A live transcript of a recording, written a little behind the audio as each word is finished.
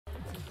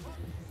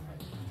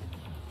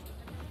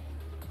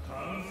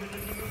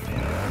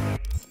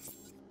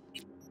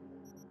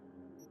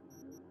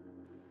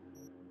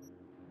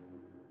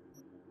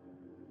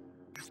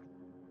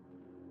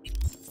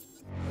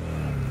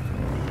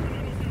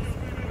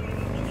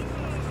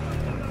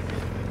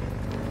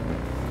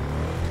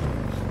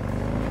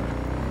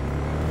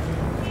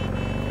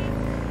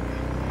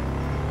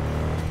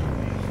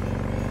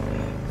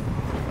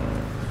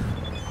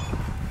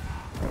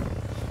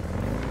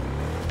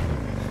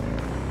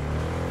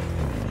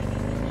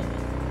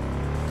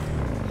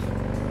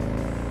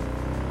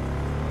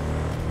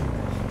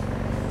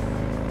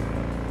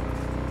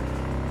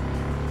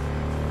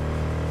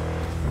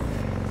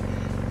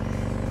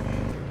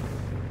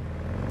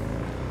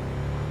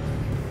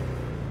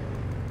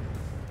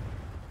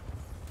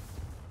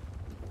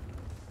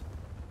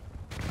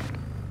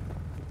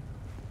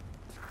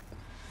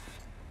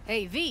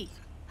Hey, V,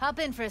 hop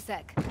in for a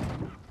sec.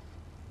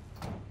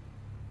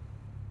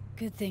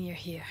 Good thing you're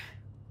here.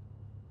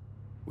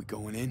 We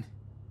going in?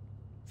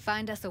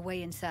 Find us a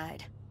way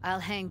inside. I'll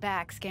hang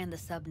back, scan the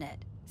subnet,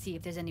 see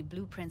if there's any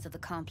blueprints of the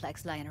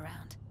complex lying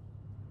around.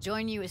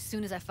 Join you as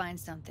soon as I find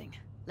something.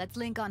 Let's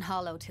link on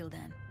Hollow till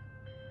then.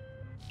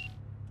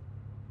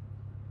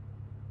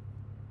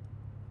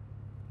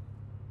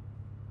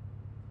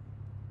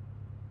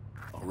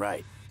 All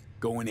right,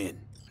 going in.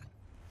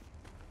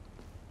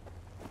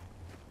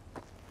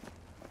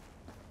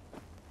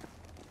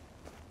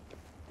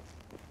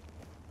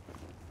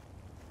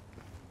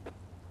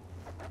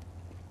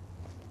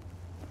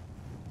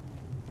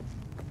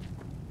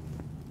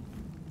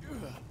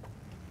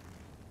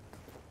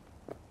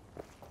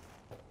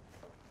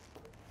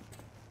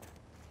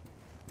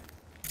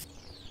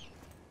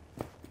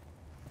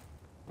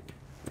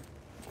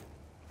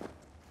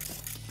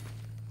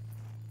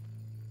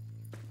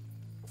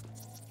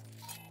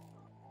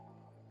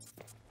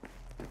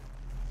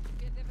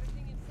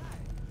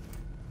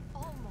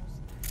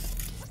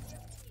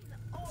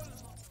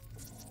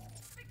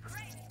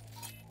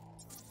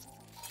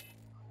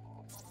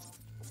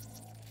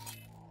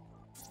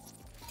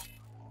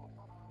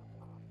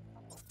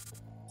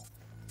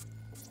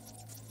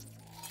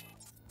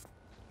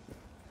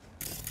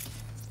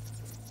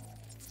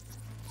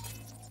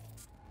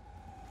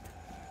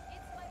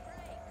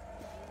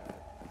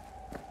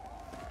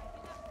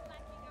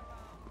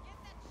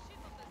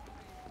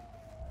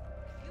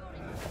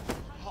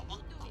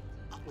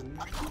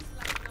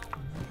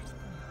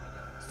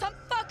 Some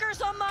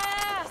fuckers on my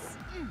ass!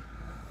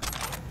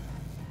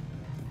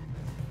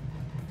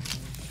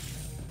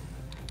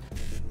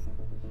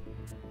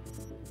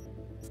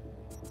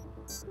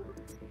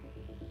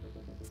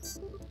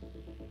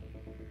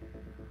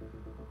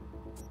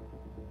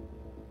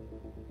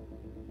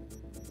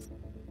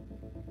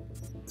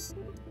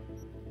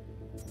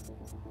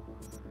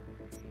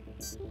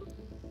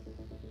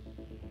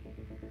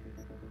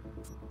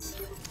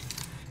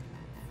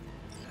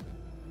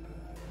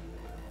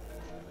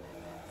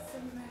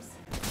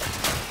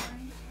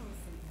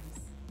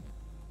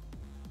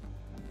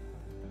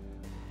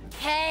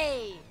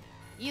 Hey!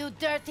 You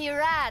dirty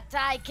rat,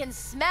 I can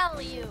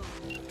smell you!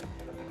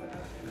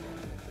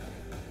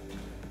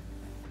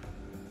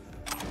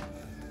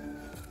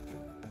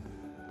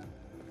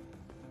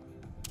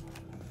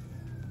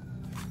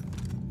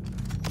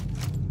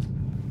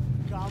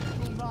 Come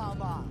to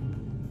mama!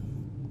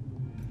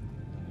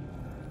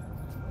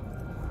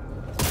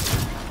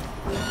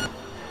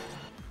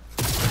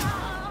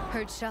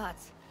 Heard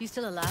shots. You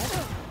still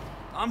alive?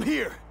 I'm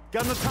here.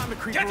 Got no time to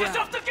creep around. Get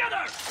yourself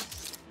together!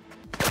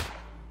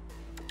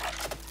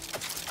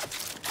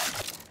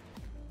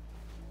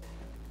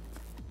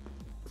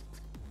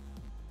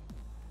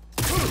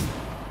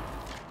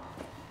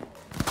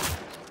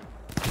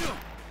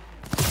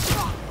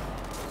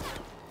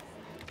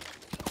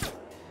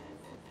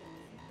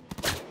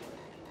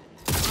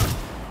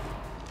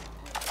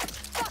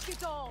 Fuck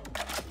it all!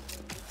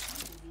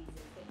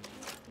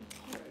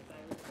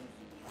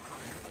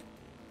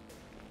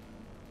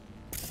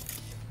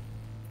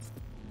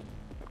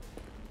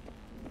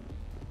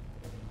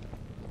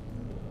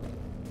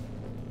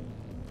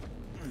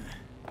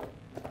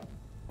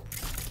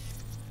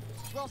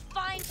 We'll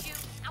find you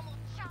and we'll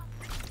chop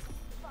you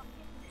fucking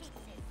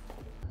pieces.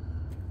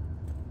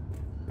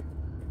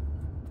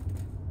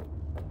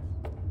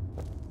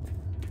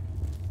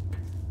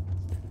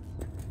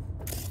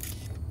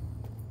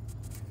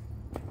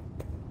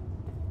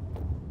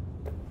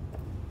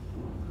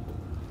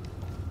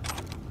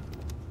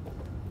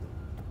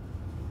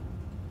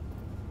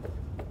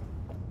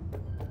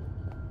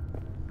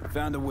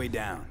 Found a way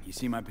down. You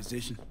see my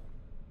position?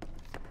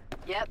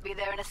 Yep, be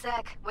there in a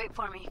sec. Wait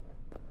for me.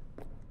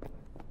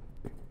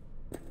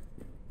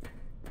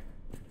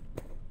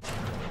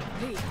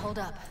 V, hold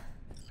up.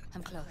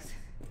 I'm close.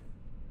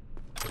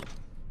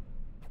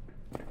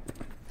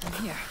 I'm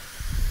here.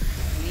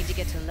 We need to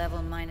get to level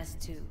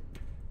 -2.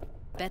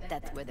 Bet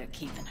that's where they're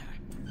keeping her.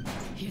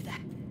 Hear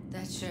that?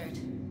 That shirt.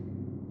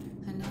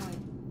 I know it.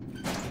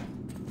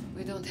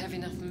 We don't have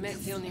enough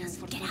methionine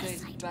for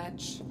today's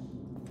batch.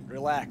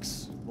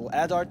 Relax. We'll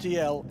add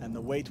RTL and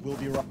the weight will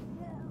be right.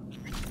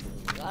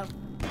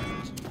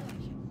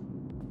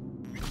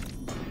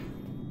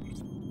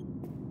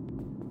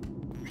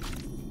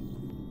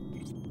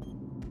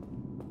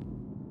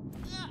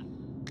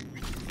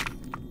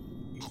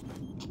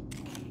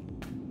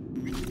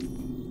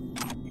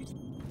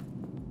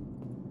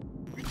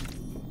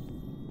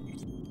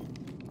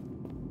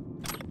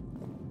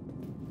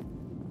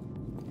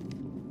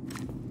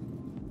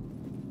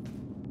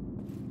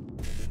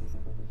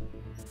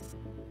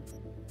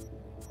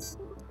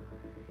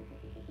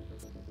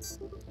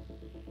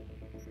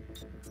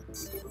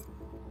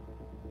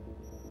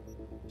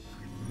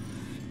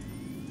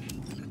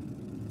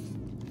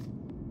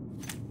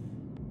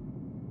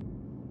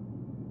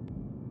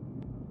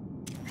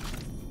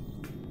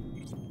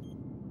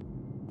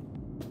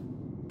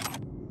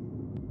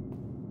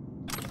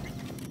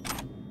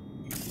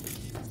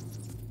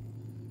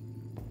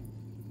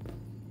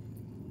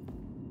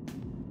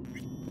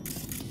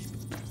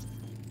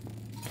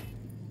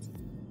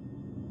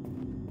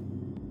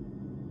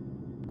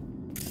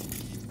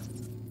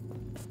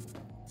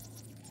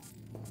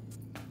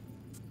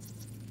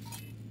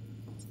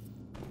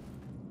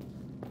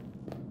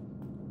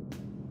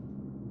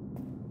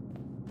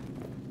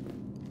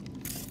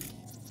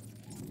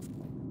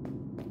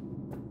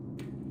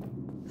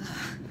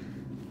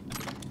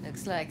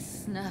 Looks like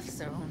snuffs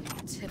are only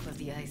the tip of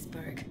the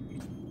iceberg.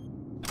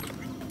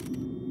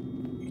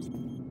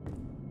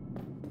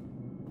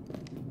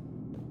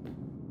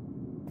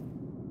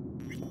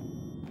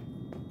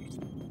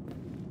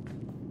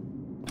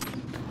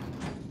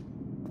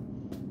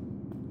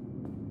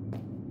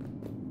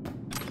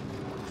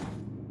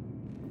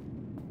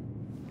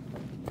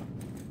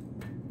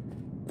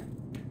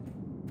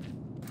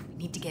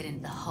 Need to get into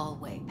the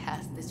hallway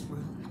past this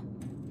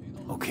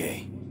room.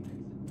 Okay.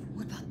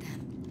 What about them?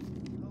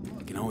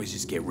 I can always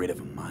just get rid of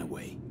them my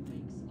way.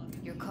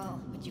 Your call,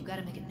 but you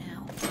gotta make it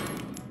now.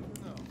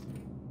 No.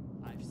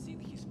 I've seen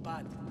his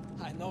bad.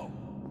 I know.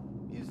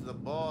 He's the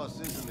boss,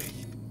 isn't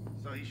he?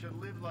 So he should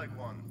live like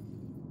one.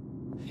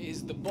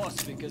 He's the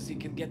boss because he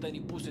can get any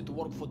pussy to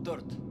work for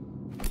dirt.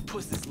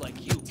 Pussies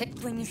like you.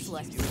 Tickling you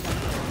select.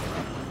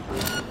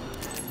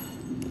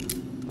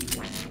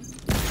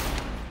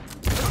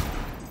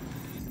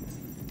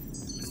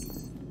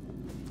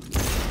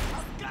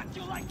 Got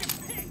you like a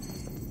pig!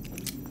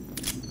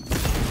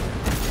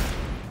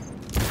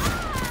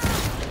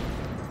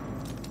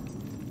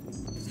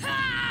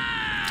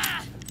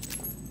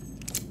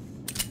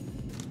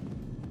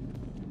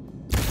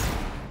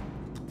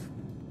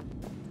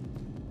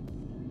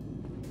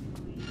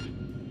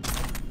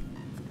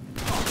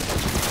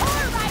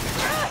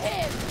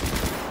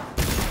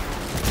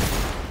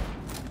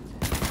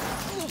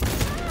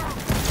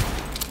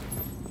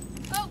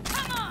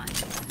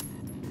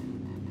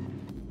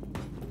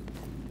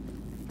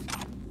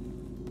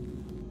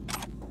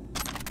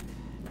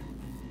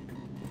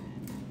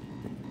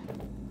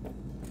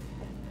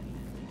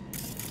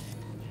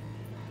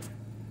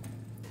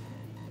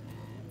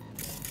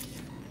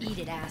 Eat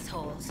it,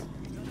 assholes.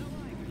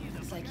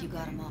 Looks like you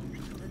got them all.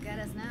 Look at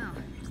us now.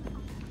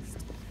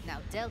 Now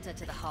Delta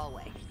to the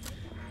hallway.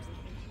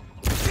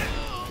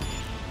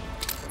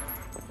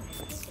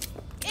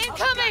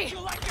 Incoming! You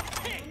like a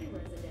pig!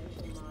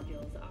 Residential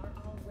modules are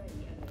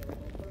already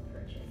available for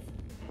purchase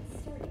at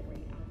starting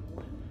rate of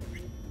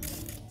 100.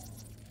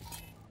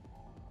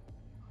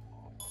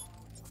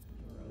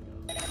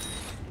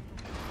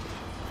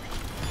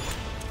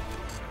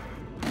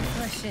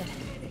 Oh shit.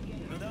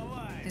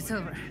 It's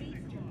over.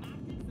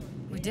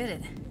 We did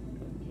it. Time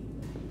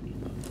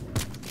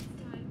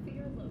for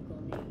your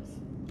local news.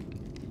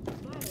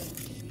 Violence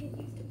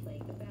continues to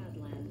plague the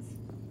Badlands.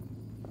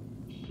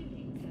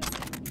 Shootings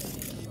have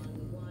been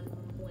reported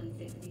among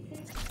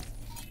 166.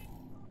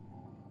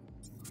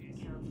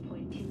 Counts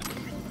point to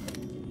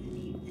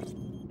disputes.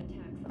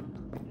 Attacks on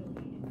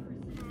unaffiliated persons have exceeded the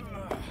average.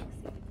 However,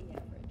 in an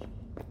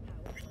abundance of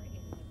caution,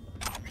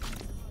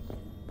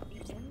 the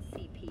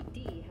NCPD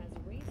has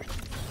raised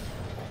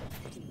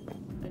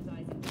the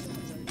advising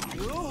travelers.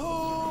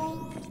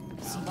 Yoo-hoo!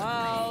 I'm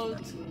out!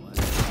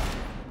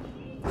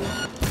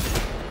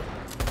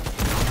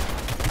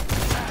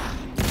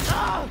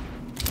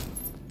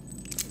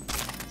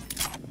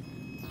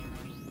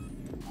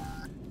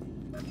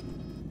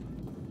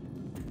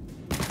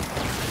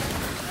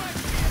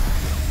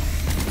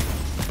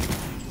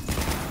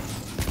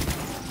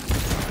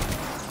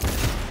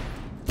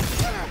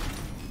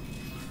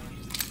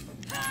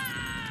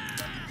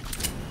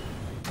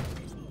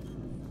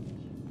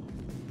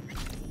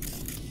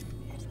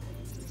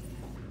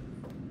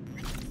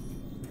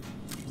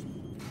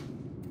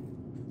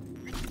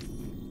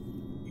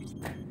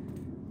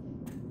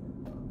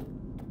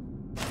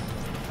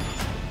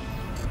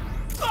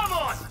 Come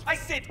on! I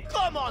said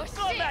come on!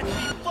 Come at me,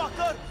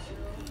 fucker!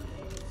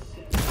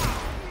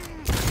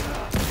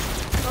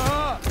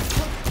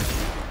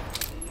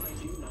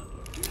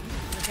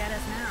 Look at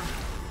us now.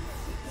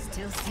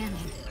 Still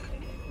standing.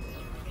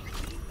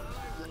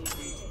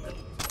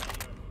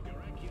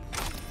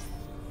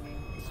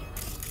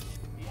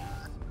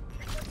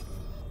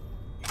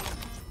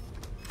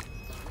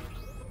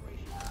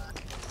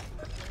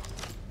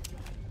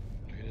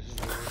 This is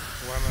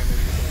why am I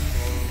moving so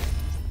slow?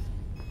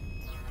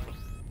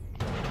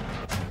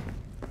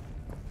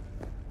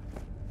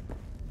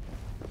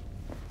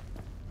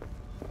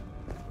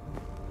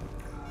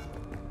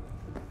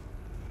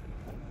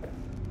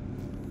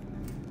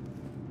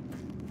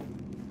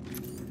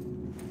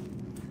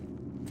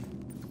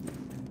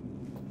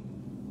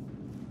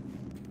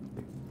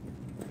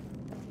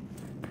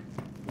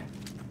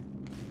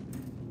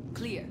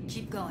 Clear.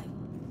 Keep going.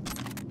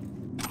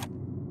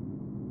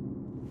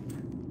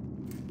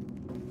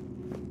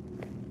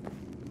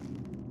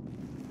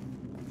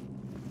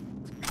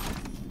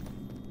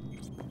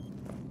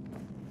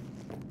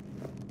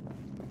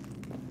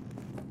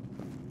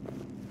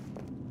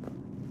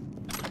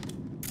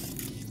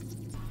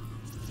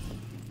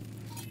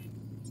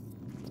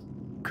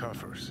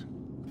 Covers.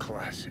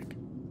 Classic.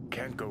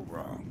 Can't go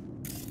wrong.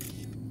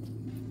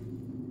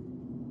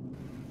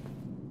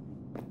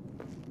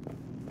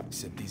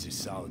 Except these are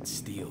solid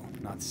steel,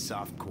 not the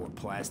soft-core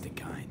plastic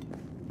kind.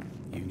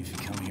 Even if you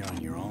come here on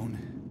your own,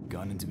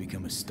 gunning to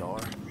become a star,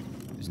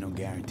 there's no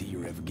guarantee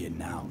you're ever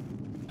getting out.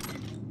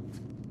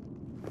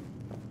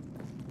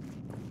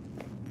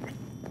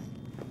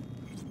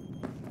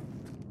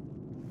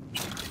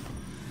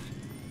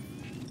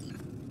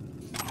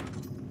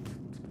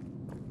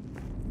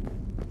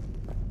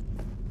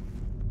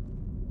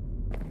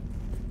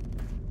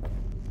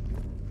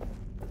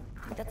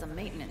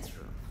 maintenance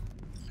room.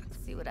 Let's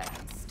see what I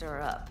can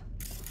stir up.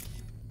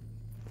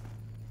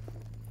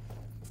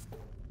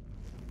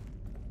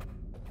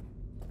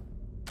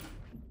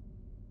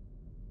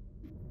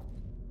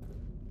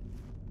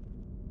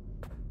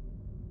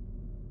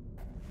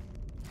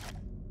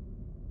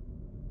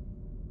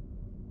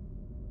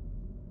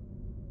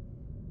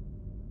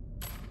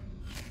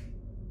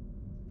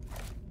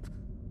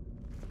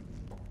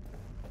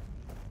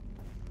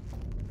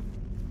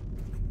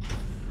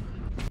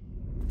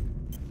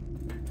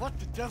 What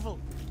the devil?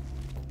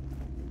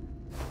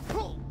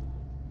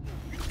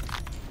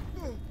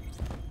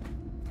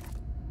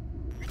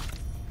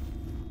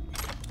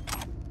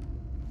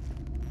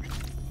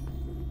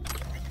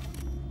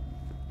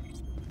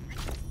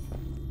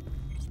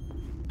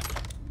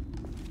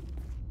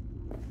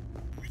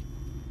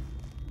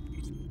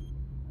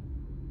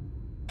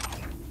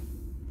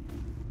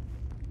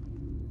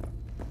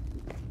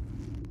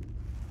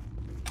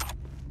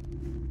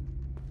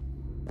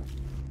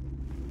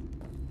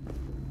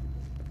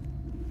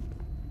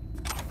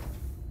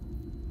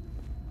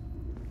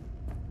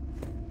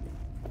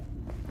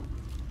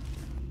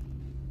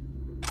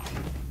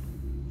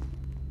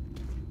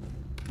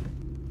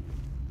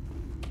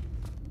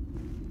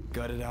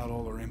 Gutted out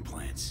all her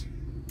implants.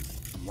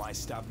 And why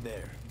stop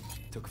there?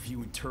 Took a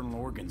few internal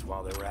organs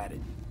while they were at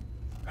it.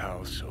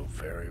 How so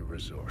very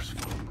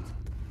resourceful.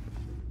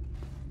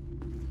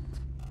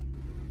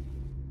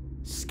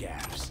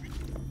 Scabs.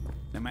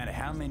 No matter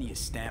how many you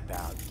stamp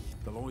out,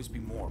 there'll always be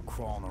more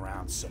crawling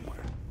around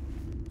somewhere.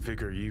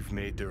 Figure you've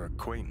made their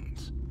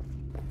acquaintance.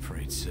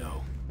 Afraid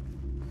so.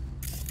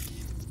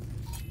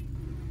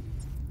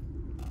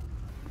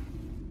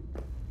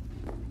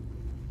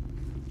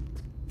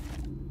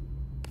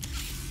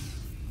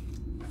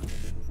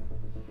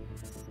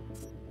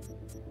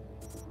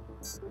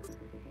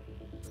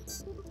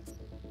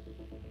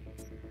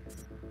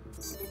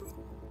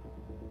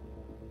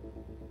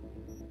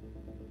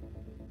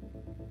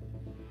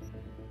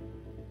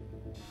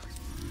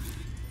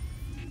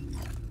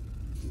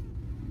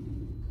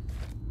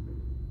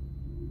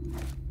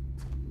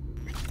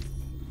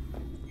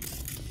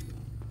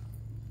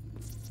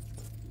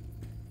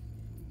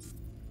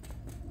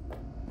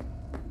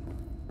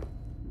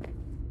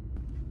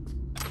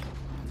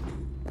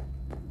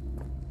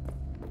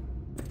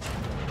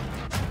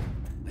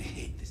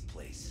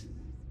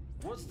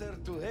 What's there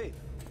to hate?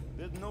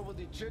 That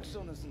nobody checks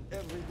on us and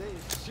every day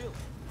is chill.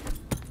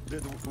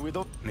 That we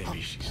don't...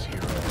 Maybe she's here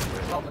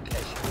already.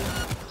 Provocation.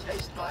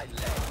 Taste my leg.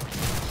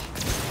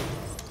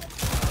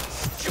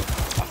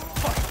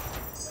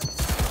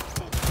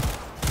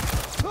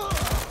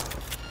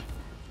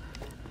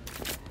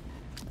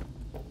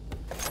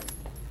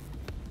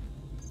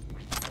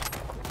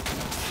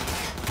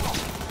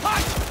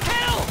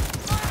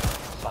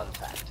 Fun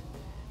fact.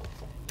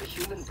 The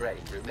human brain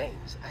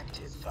remains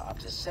active for up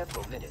to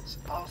several minutes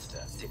after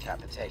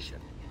decapitation.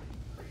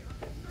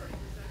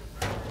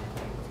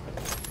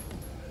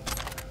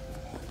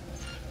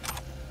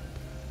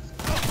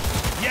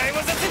 Yeah, it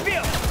was a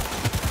civil!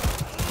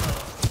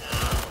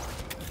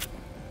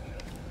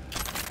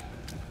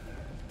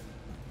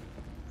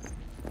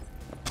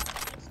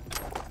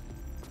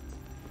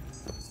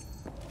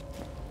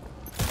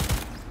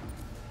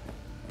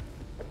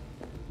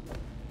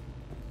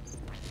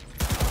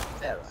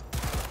 Error.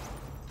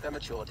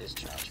 Premature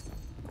discharge.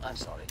 I'm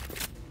sorry.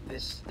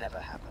 This never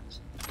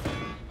happens.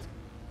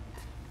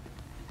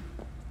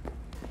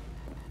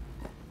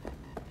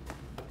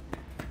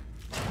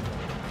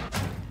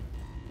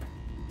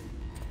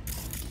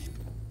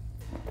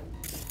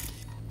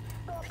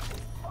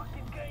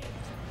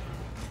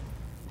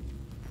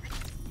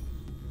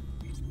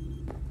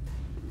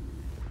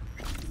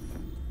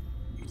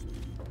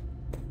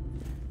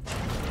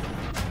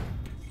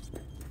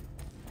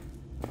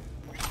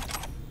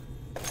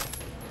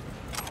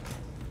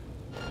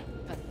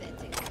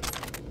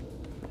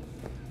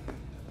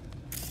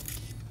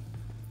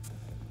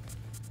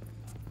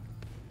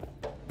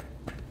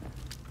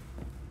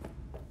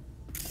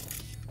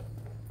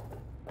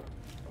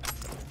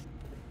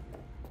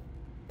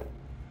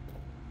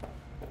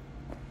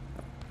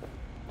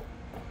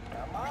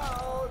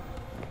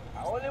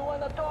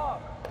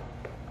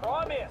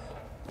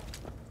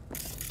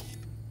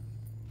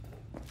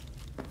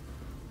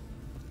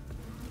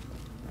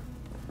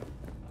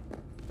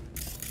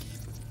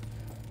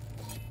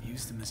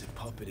 Used him as a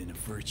puppet in a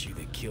virtue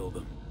that killed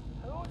him,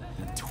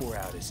 and tore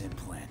out his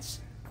implants.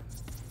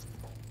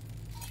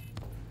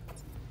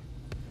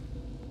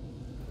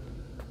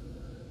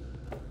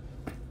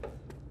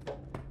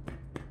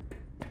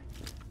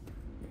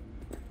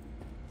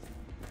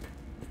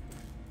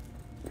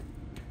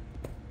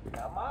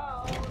 Come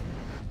out!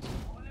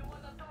 Only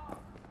wanna talk.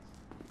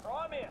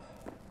 Promise!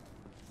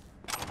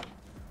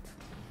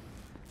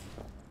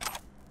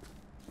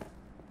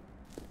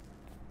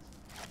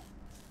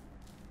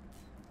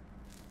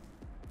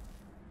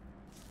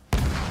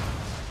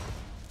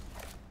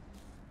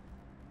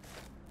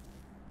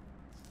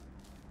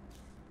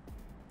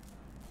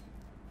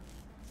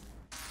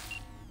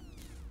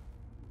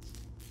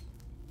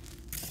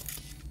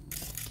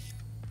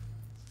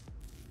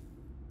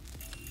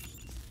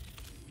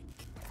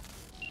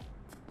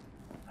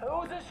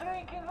 Who's a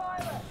shrinking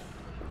violet?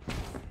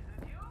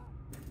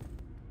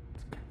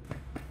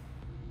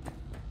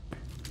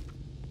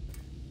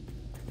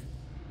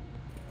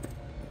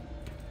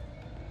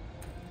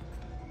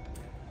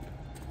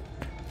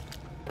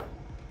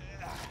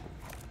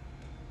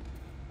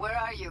 Where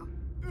are you?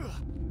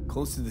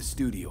 Close to the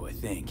studio, I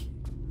think.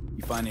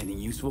 You find anything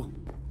useful?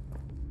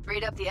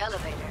 Freed up the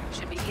elevator.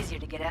 Should be easier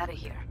to get out of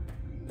here.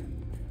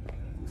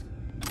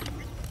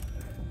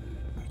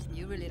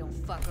 You really don't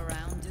fuck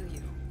around, do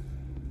you?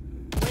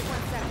 Wait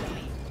 1 second with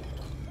me.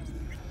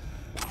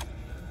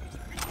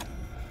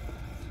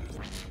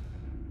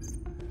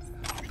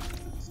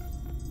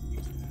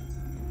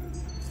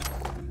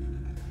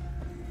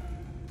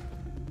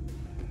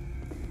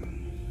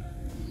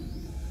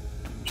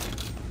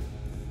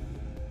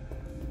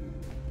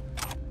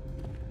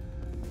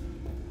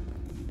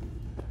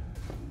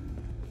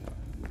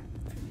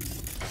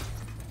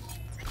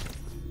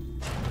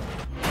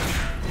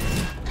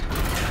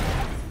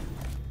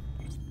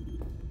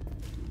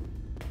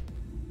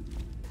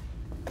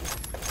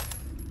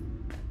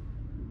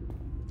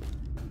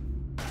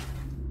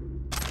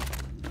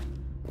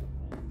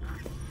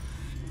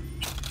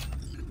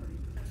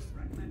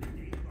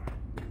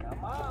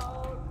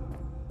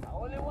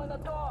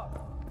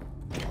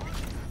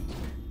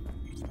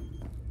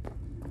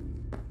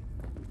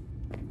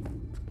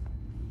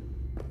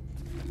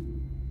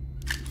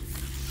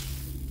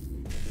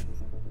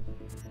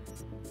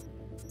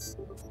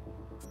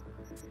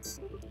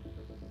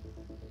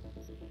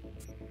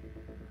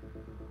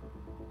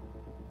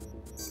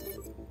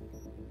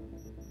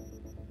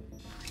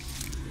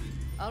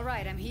 All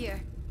right, I'm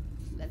here.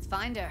 Let's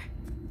find her.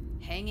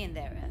 Hang in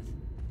there, Ev.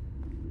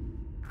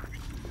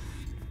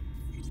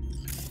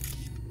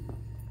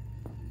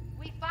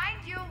 We find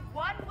you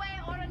one way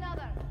or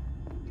another.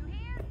 You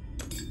hear?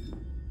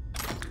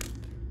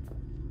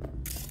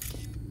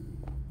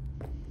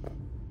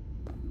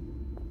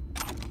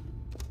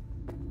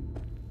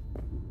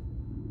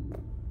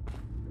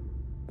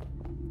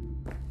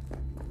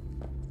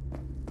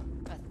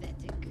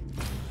 Pathetic.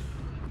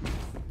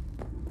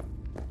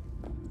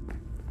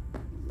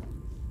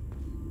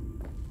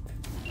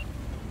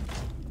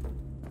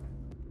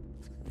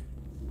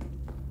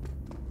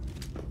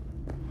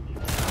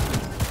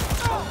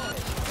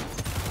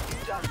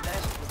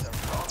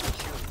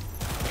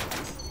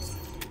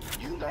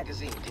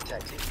 Magazine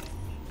detected.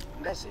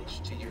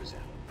 Message to user.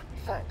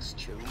 Thanks,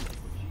 Chew.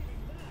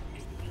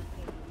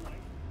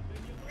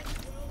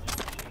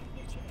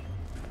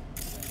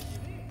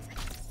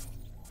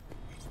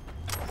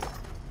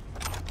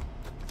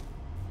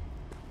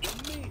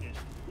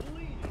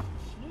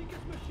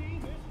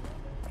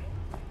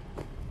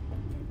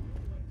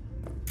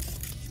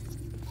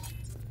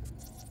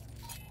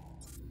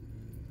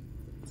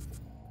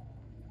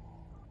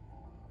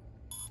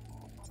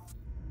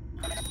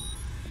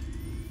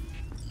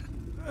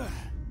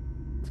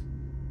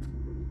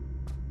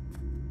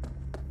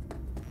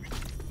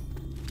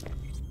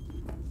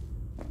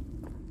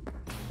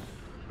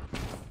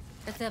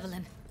 That's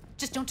Evelyn.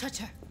 Just don't touch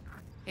her.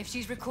 If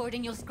she's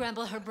recording, you'll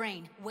scramble her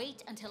brain.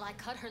 Wait until I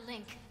cut her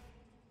link.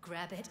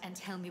 Grab it and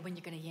tell me when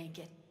you're gonna yank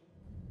it.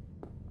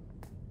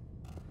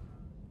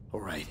 All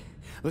right,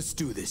 let's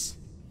do this.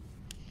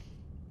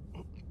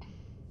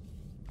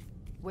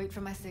 Wait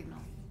for my signal.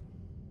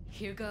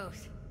 Here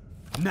goes.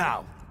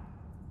 Now!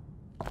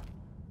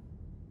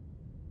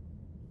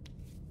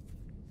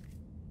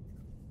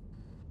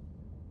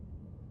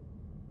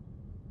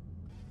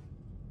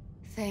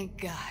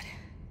 Thank God.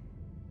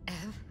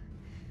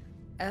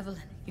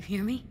 Evelyn, you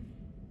hear me?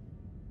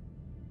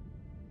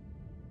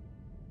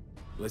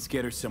 Let's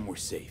get her somewhere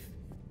safe.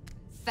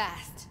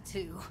 Fast,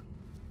 too.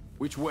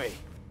 Which way?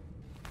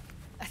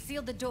 I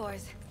sealed the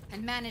doors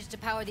and managed to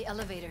power the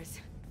elevators.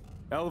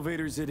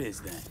 Elevators it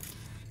is, then.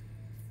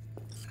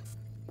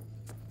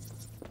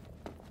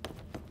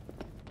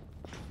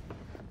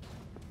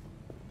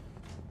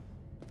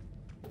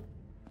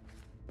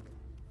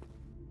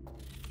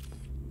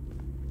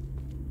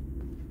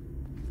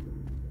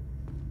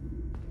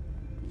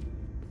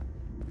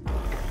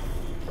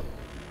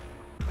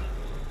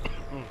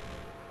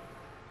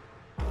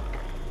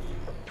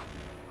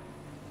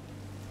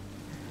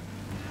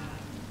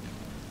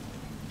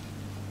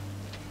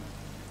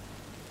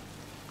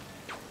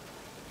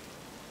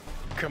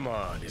 Come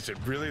on, is it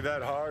really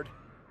that hard?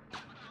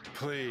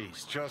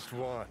 Please, just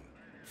one.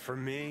 For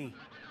me?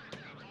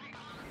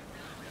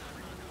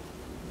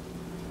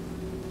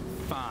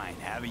 Fine,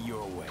 have it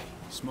your way.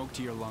 Smoke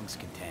to your lungs'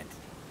 content.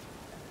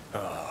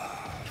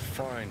 Ah,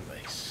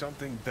 finally,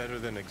 something better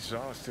than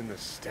exhaust in the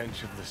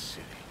stench of the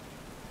city.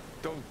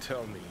 Don't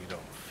tell me you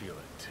don't feel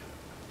it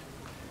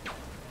too.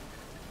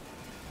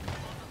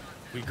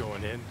 We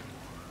going in?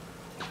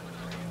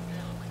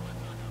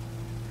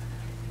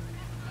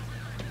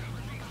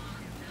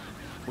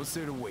 What's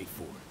there to wait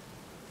for?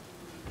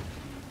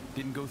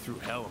 Didn't go through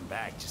hell and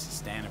back just to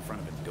stand in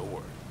front of a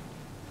door.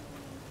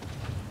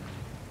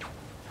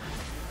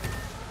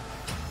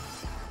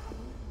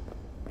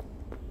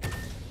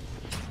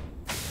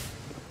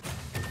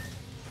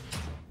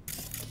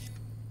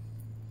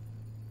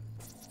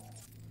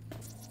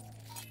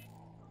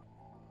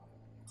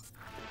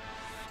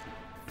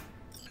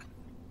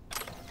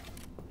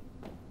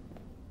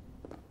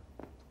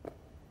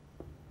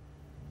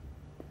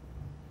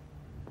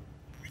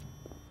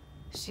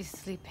 She's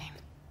sleeping.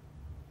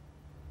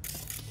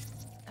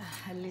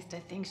 At least I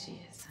think she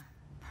is.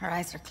 Her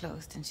eyes are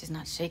closed and she's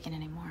not shaking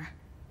anymore.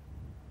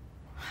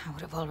 I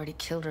would have already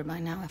killed her by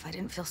now if I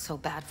didn't feel so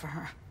bad for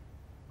her.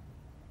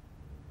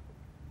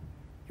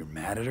 You're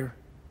mad at her?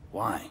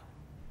 Why?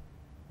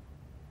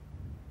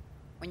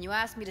 When you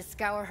asked me to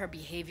scour her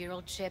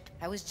behavioral chip,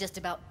 I was just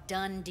about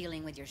done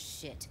dealing with your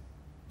shit.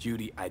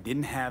 Judy, I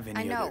didn't have any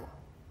I know. other...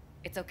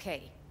 It's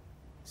okay.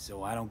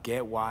 So I don't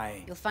get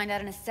why... You'll find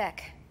out in a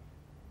sec.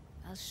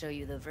 I'll show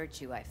you the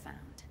virtue I found.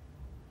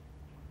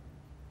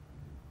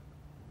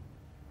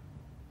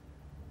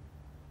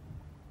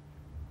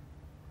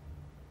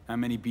 How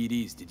many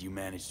BDs did you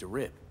manage to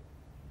rip?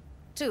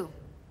 2.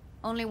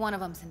 Only one of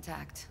them's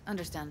intact.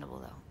 Understandable,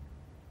 though.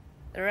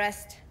 The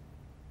rest...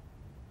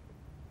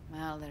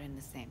 well, they're in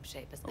the same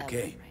shape as Evelyn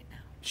right now.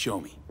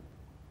 Show me.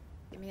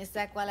 Give me a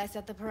sec while I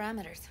set the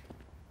parameters.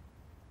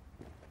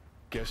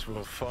 Guess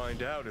we'll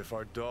find out if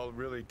our doll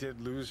really did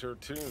lose her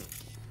tune.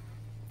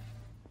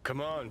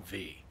 Come on,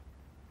 V.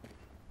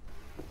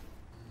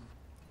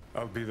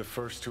 I'll be the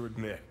first to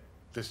admit,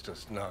 this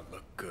does not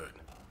look good.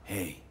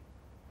 Hey.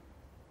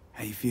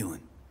 How you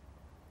feeling?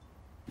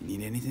 You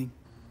need anything?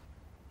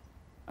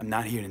 I'm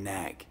not here to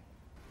nag.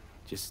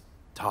 Just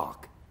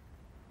talk.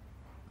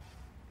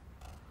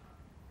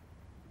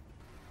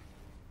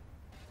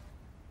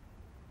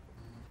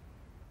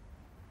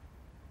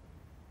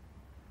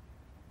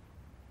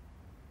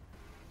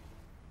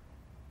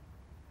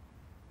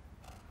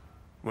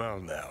 Well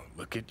now,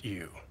 look at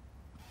you.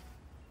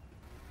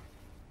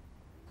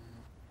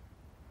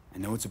 I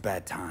know it's a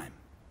bad time,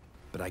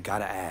 but I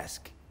gotta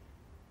ask.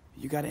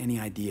 You got any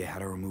idea how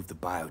to remove the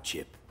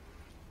biochip?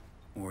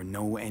 Or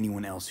know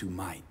anyone else who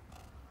might?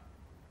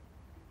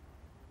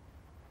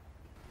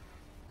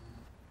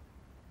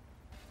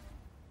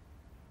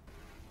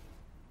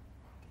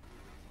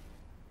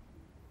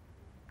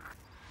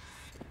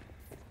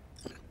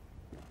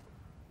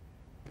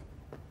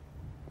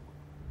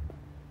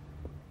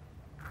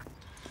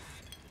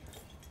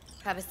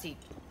 Have a seat.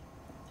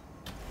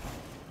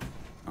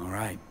 All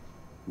right,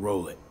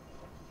 roll it.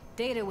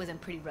 Data was in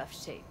pretty rough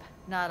shape.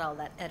 Not all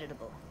that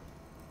editable.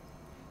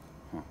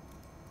 Huh.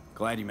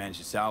 Glad you managed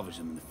to salvage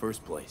them in the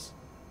first place.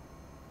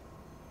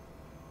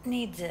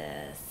 Needs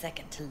a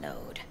second to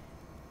load.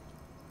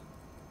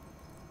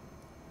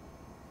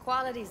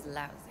 Quality's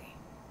lousy,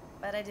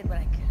 but I did what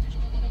I could.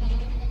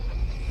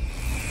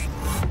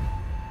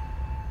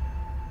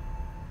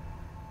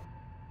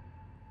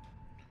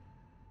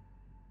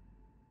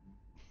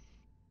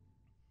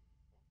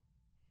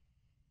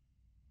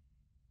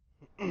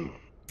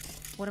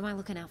 What am I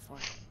looking out for?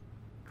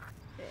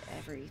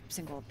 Every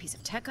single piece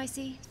of tech I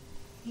see?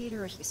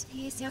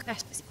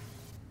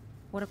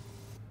 What a...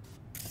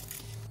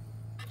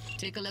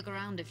 Take a look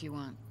around if you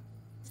want.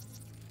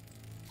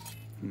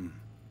 I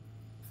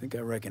think I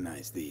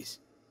recognize these.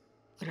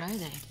 What are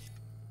they?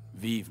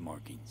 Vive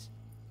markings.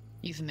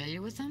 You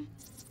familiar with them?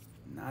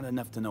 Not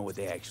enough to know what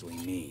they actually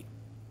mean.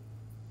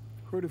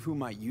 Heard of who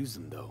might use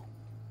them, though.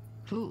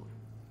 Who?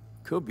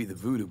 Could be the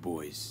Voodoo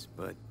Boys,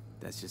 but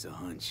that's just a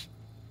hunch.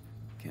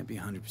 Can't be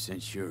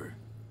 100% sure.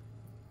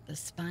 The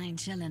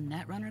spine-chilling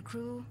Netrunner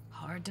crew?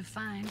 Hard to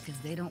find, because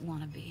they don't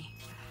want to be.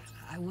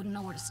 I wouldn't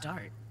know where to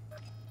start.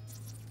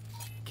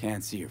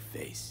 Can't see your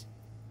face.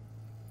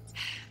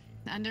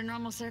 Under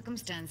normal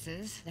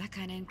circumstances, that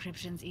kind of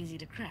encryption's easy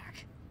to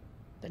crack.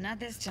 But not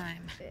this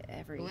time.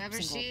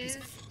 Whoever she is,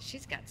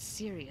 she's got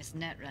serious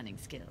net running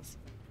skills.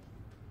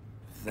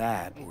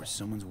 That, or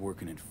someone's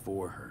working it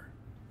for her.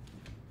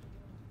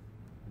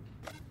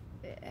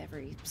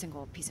 Every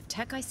single piece of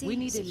tech I see? We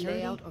need a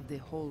layout of the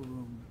whole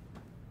room.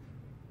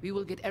 We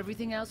will get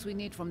everything else we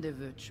need from the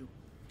Virtue.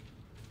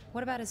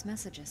 What about his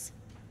messages?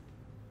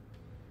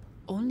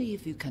 Only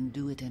if you can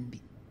do it and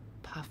be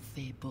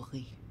parfait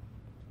bourré.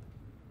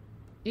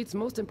 It's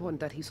most important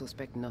that he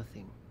suspect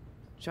nothing.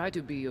 Try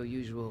to be your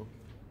usual,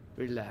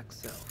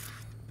 relaxed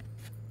self.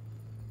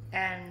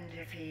 And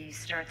if he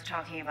starts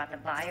talking about the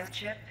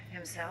biochip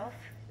himself,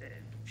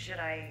 should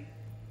I...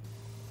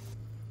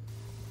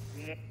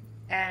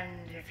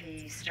 And if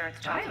he starts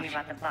talking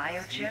about the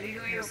biochip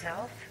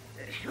himself,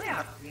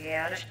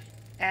 yeah,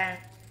 and...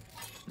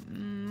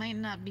 Might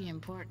not be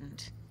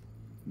important.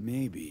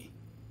 Maybe.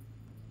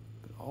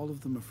 But all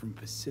of them are from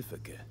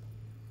Pacifica.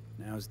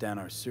 Now's down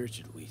our search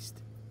at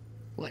least.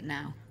 What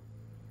now?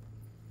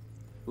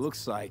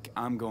 Looks like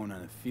I'm going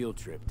on a field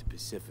trip to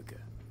Pacifica.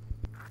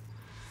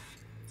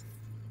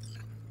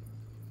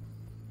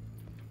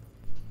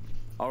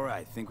 All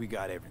right, think we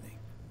got everything.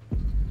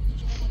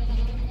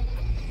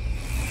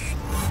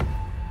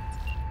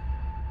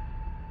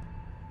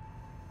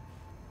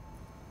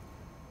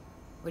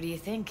 What do you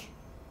think?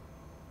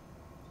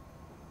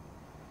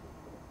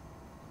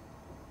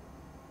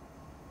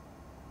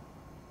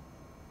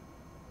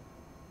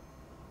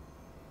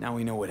 Now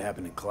we know what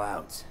happened to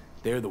Clouds.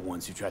 They're the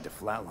ones who tried to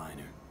flatline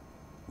her.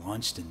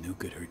 Launched a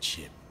nuke at her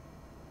chip.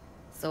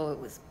 So it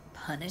was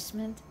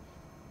punishment?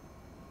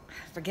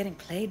 For getting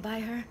played by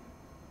her?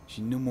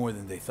 She knew more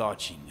than they thought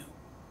she knew.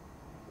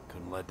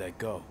 Couldn't let that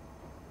go.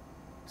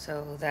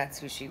 So that's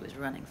who she was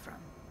running from.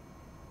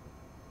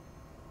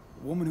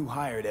 The woman who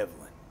hired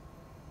Evelyn.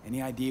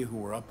 Any idea who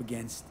we're up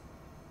against?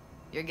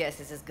 Your guess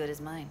is as good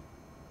as mine.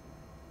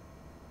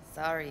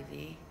 Sorry,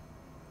 V.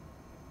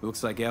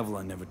 Looks like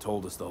Evelyn never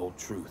told us the whole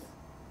truth.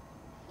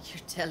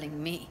 You're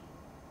telling me?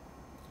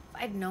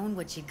 If I'd known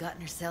what she'd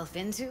gotten herself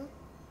into...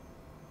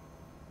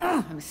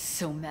 I'm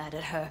so mad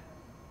at her.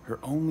 Her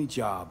only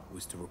job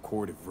was to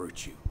record a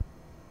virtue.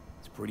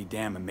 It's pretty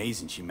damn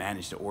amazing she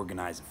managed to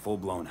organize a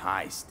full-blown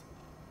heist.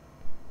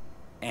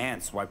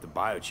 And swipe the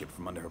biochip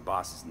from under her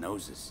boss's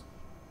noses.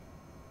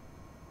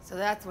 So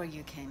that's where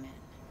you came in.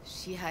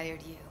 She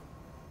hired you.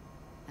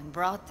 And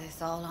brought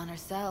this all on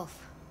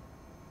herself.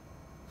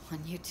 On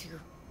you two.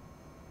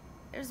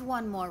 There's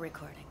one more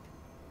recording.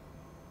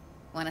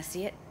 Wanna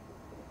see it?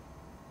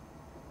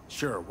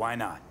 Sure, why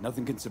not?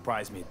 Nothing can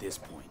surprise me at this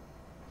point.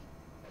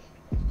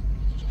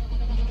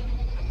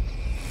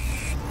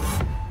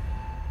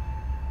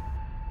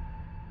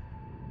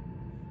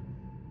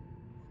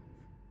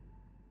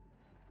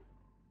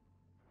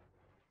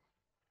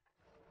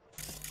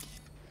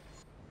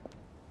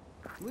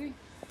 Oui,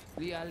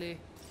 oui, allez.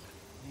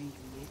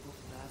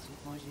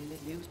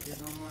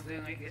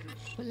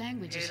 What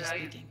language is she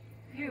speaking?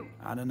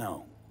 I don't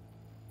know.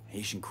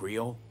 Haitian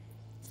Creole?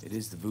 It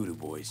is the Voodoo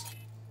Boys.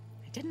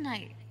 Didn't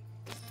I...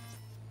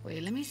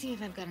 Wait, let me see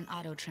if I've got an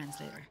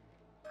auto-translator.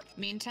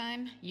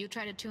 Meantime, you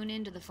try to tune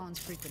into the phone's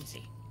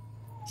frequency.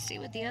 See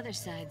what the other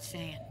side's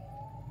saying.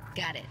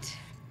 Got it.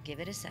 Give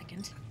it a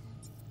second.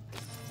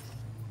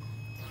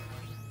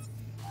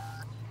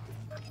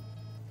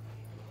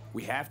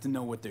 We have to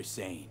know what they're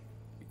saying.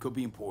 It could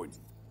be important.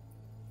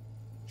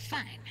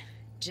 Fine.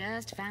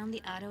 Just found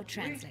the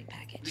auto-translate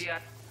package.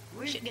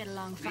 Should get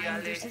along fine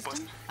with your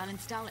system. I'll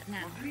install it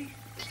now.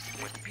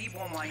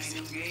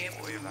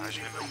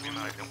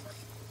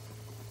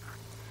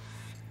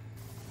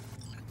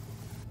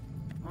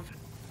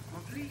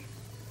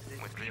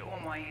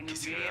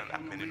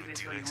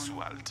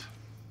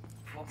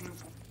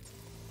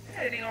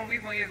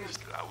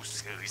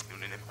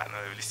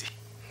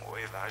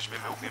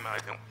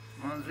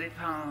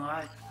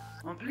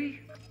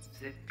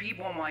 C'est plus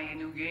bon moyen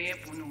nous gagner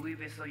pour nous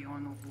arriver sur yon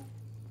nouveau.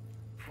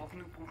 Faut que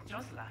nous prenions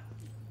chance là.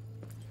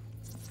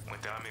 Moi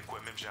t'as amené quoi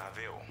même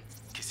j'avais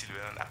que si le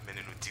a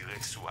amené nous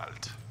direct sous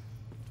Alt.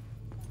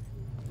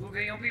 Vous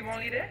gagnez plus bon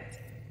l'idée?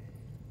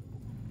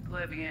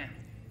 Très bien.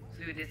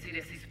 Si vous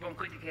décidez si c'est bon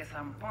critiquer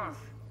ça me pense,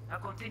 à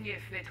continuer à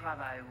faire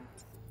travail.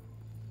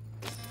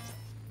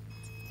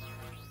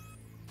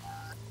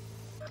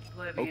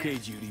 Okay,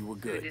 Judy, we're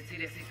good.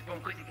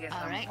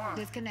 All right,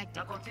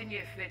 disconnected.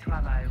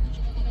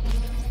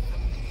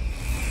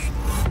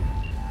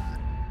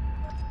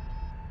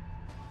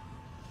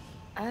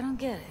 I don't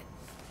get it.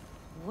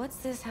 What's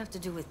this have to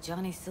do with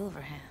Johnny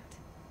Silverhand?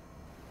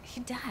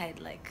 He died,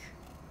 like,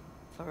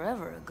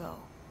 forever ago.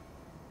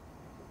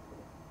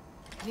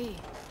 V,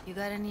 you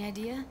got any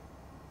idea?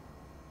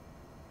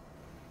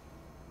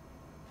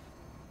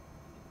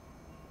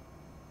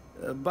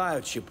 A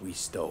biochip we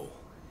stole.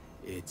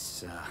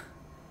 It's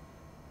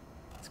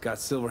got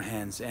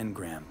Silverhand's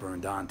engram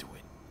burned onto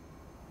it.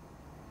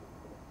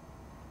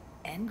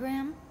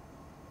 Engram?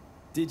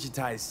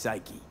 Digitized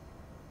psyche.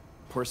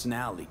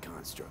 Personality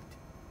construct.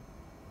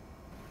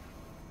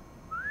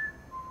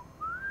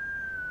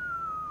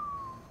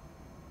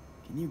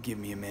 Can you give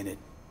me a minute?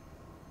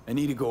 I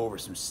need to go over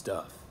some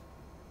stuff.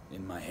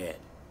 In my head.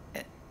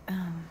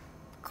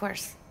 Of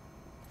course.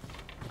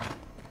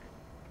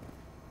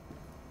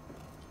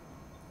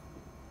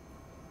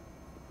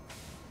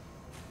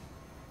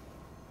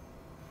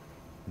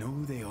 Know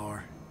who they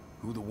are,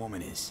 who the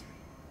woman is.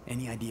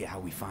 Any idea how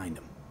we find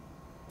them?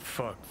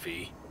 Fuck,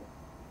 V.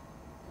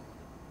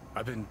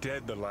 I've been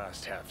dead the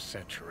last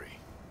half-century.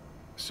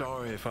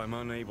 Sorry if I'm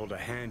unable to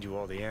hand you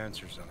all the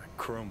answers on a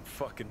chrome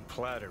fucking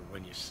platter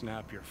when you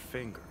snap your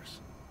fingers.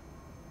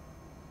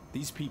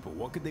 These people,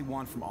 what could they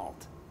want from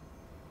Alt?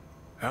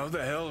 How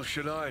the hell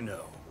should I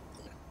know?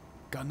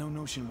 Got no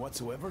notion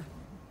whatsoever?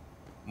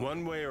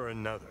 One way or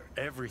another,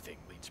 everything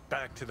leads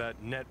back to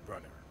that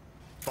Netrunner.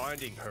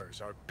 Finding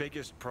her's our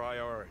biggest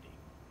priority.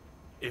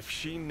 If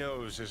she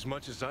knows as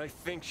much as I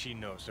think she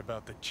knows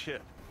about the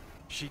chip,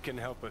 she can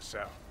help us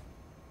out.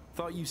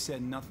 Thought you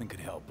said nothing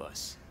could help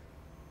us.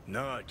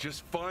 Nah,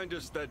 just find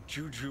us that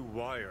Juju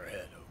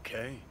wirehead,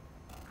 okay?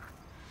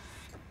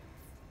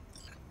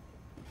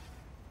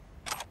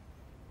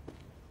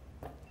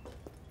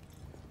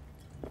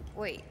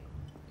 Wait,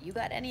 you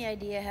got any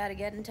idea how to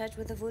get in touch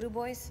with the Voodoo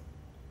Boys?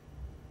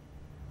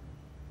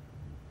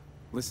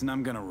 Listen,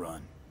 I'm gonna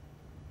run.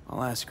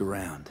 I'll ask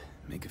around,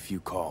 make a few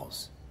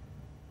calls.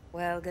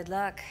 Well, good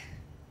luck.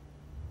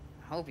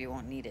 I hope you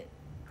won't need it.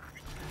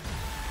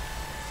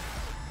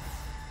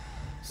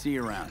 See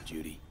you around,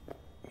 Judy.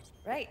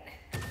 Right.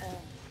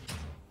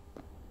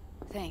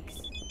 Thanks.